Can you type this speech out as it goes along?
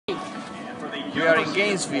We are in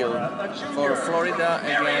Gainesville for Florida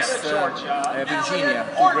against Virginia,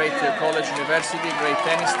 two great college university, great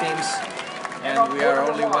tennis teams, and we are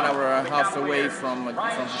only 1 hour and a half away from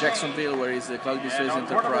Jacksonville, where is the Claudio Bissois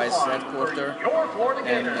Enterprise headquarters.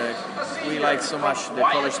 And we like so much the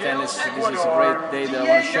college tennis. This is a great day that I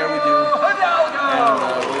want to share with you. And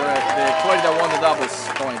the Florida won the doubles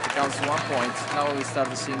point. It counts 1 point. Now we start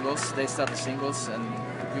the singles. They start the singles, and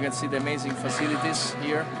you can see the amazing facilities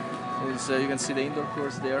here. You can see the indoor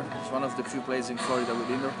courts there. It's one of the few places in Florida with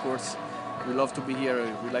indoor courts. We love to be here.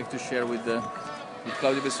 We like to share with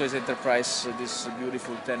Claudio Bissois Enterprise this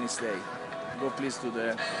beautiful tennis day. Go please to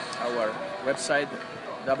our website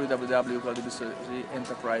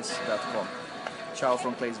www.claudiobisoisenterprise.com. Ciao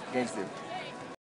from Gainesville.